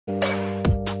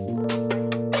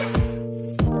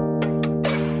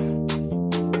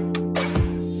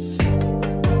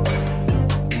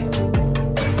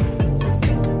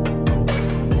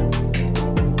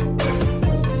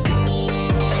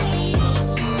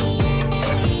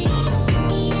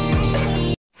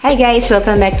Hi guys,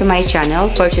 welcome back to my channel.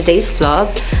 For today's vlog,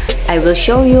 I will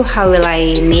show you how will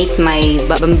I make my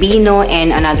bambino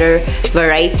and another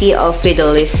variety of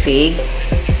fiddle leaf fig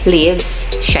leaves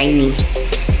shiny.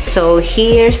 So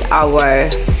here's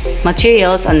our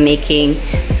materials on making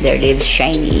their leaves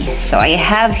shiny. So I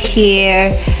have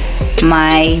here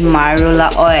my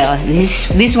Marula oil.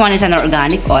 This one is an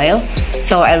organic oil.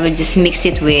 So I will just mix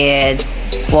it with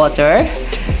water.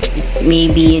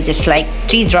 Maybe just like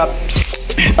 3 drops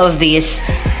of this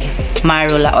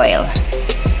Marula oil.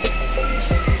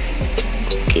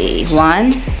 Okay,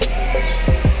 1,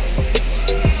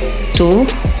 2,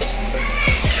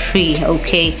 3.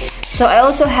 Okay, so I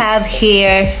also have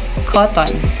here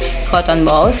cotton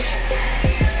balls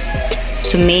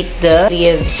to make the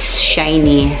leaves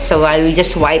shiny. So I will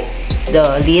just wipe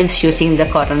the leaves using the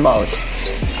cotton balls.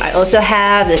 I also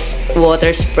have this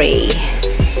water spray.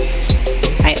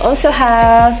 I also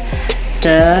have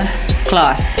the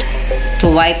cloth to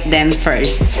wipe them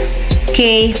first.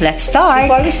 Okay, let's start.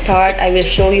 Before we start, I will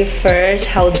show you first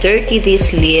how dirty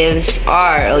these leaves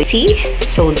are. See?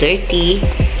 So dirty.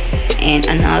 And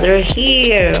another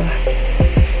here.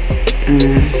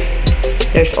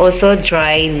 There's also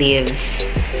dry leaves.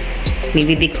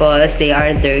 Maybe because they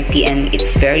are dirty and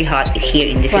it's very hot here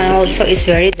in the Philippines. Also, it's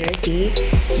very dirty.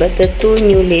 But the 2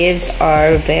 new leaves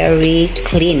are very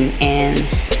clean and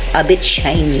a bit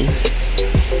shiny.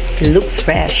 They look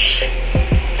fresh.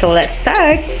 So let's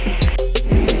start.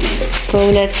 So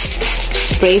let's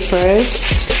spray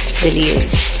first the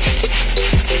leaves.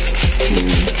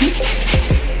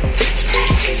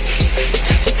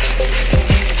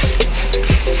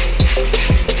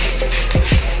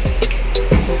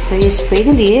 So you spray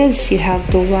the leaves, you have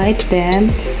to wipe them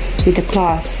with the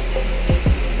cloth.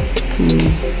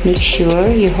 Make sure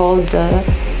you hold the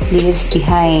leaves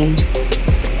behind.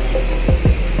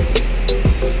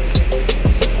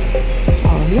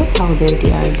 Oh, look how dirty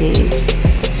are they.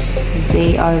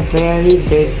 They are very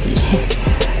dirty.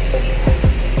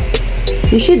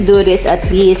 You should do this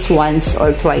at least once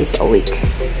or twice a week.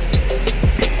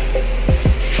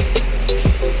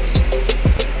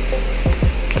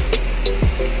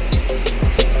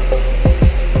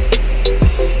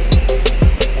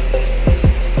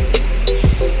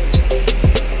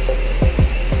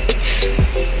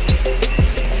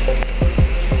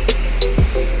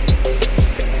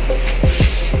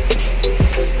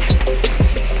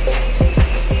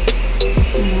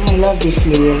 I love these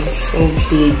leaves, so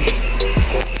big.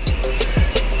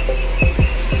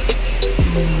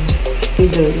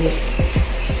 Fiddle leaf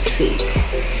fig.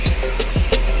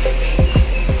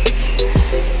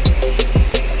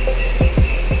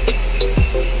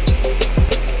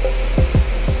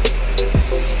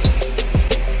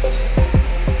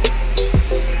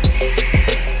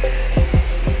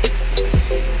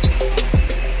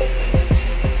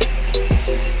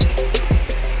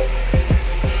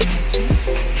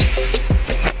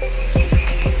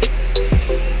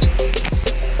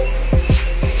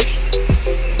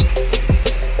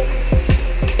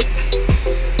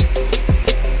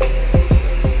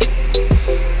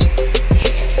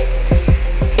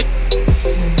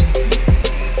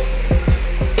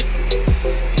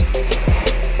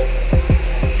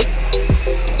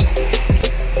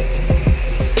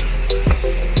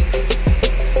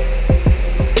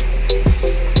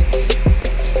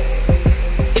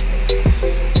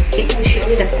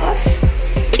 The cloth,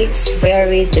 it's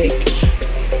very dirty.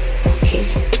 Okay,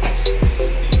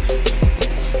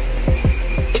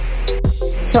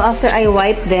 so after I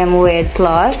wipe them with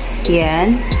cloth,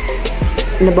 yan,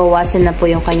 nabawasan na po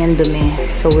yung kanyang dumi.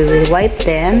 So we will wipe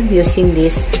them using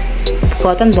these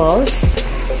cotton balls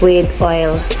with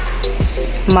oil,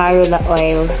 Marula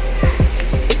oil.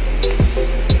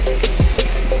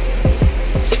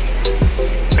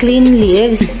 Clean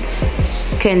leaves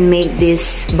can make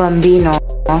this bambino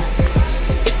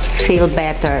feel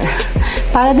better.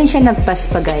 Para din siya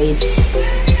nagpaspa, guys.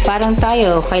 Parang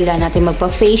tayo, kailangan natin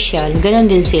magpa-facial. Ganon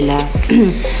din sila.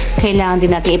 Kailangan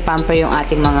din natin i-pamper yung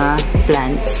ating mga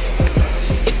plants.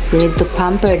 We need to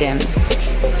pamper them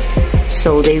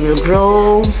so they will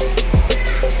grow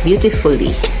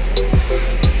beautifully.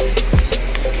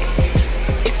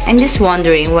 I'm just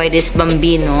wondering why this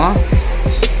bambino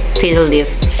fiddle leaf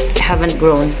haven't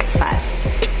grown fast.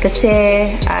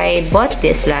 Kasi I bought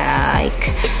this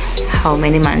like how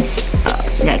many months?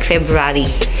 Like February.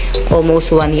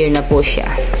 Almost 1 year na po siya.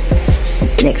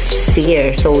 Next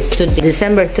year. So to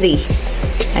December 3.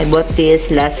 I bought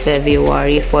this last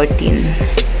February 14.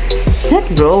 It's not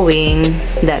growing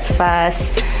that fast.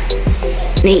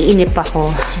 Naiinip ako.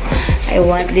 I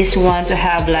want this one to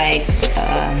have like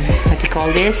what do you call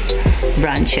this?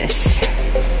 Branches.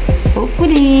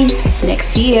 Hopefully,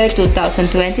 next year,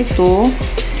 2022,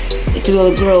 it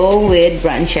will grow with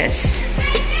branches.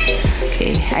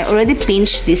 Okay, I already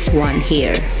pinched this one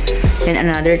here. Then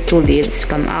another 2 leaves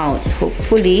come out.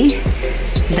 Hopefully,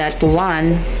 that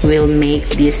one will make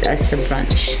this as a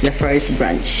branch, the first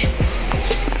branch.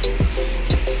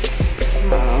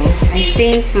 Wow, I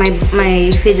think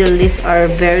my fiddle leaf are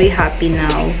very happy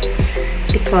now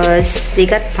because they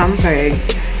got pampered.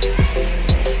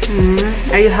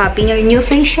 Are you happy in your new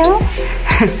facial?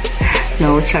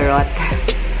 No, charot.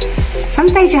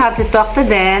 Sometimes you have to talk to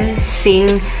them,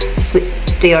 sing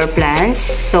to your plants,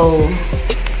 so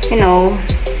you know,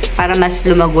 para mas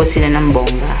lumago sila ng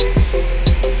bongga.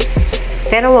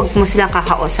 Pero wag mo silang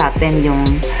kakausapin yung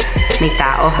may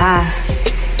tao, ha?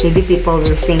 Maybe people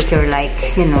will think you're like,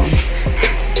 you know,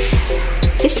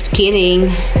 just kidding.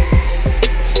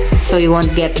 So you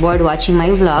won't get bored watching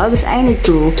my vlogs. I need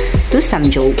to do some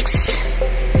jokes.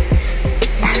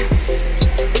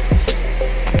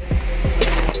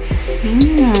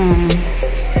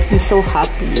 I'm so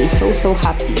happy, so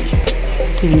happy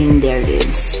cleaning their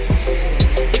leaves.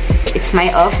 It's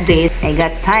my off day. I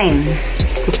got time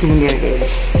to clean their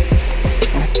leaves.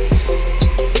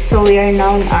 So we are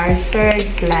now in our 3rd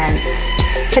plant.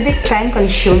 It's a bit time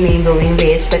consuming doing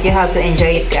this, but you have to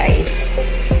enjoy it, guys.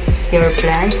 Your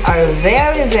plants are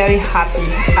very happy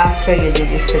after you do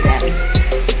this to them.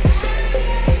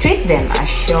 Treat them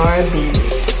as your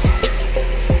babies.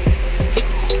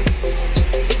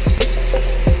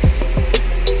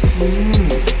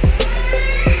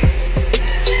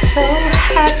 So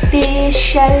happy,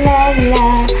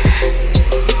 shalala.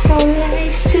 So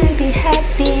nice to be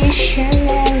happy,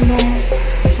 shalala.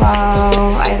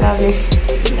 Wow, I love these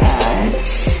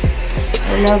plants.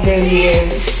 I love their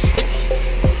leaves.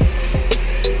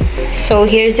 So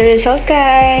here's the result,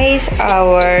 guys.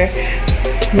 Our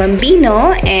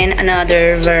bambino and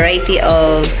another variety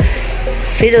of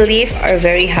fiddle leaf are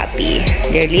very happy.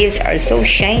 Their leaves are so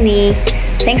shiny.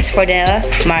 Thanks for the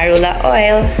Marula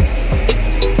oil.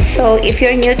 So if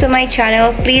you're new to my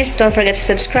channel, please don't forget to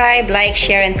subscribe, like,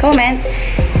 share, and comment.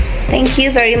 Thank you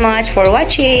very much for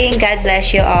watching. God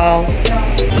bless you all.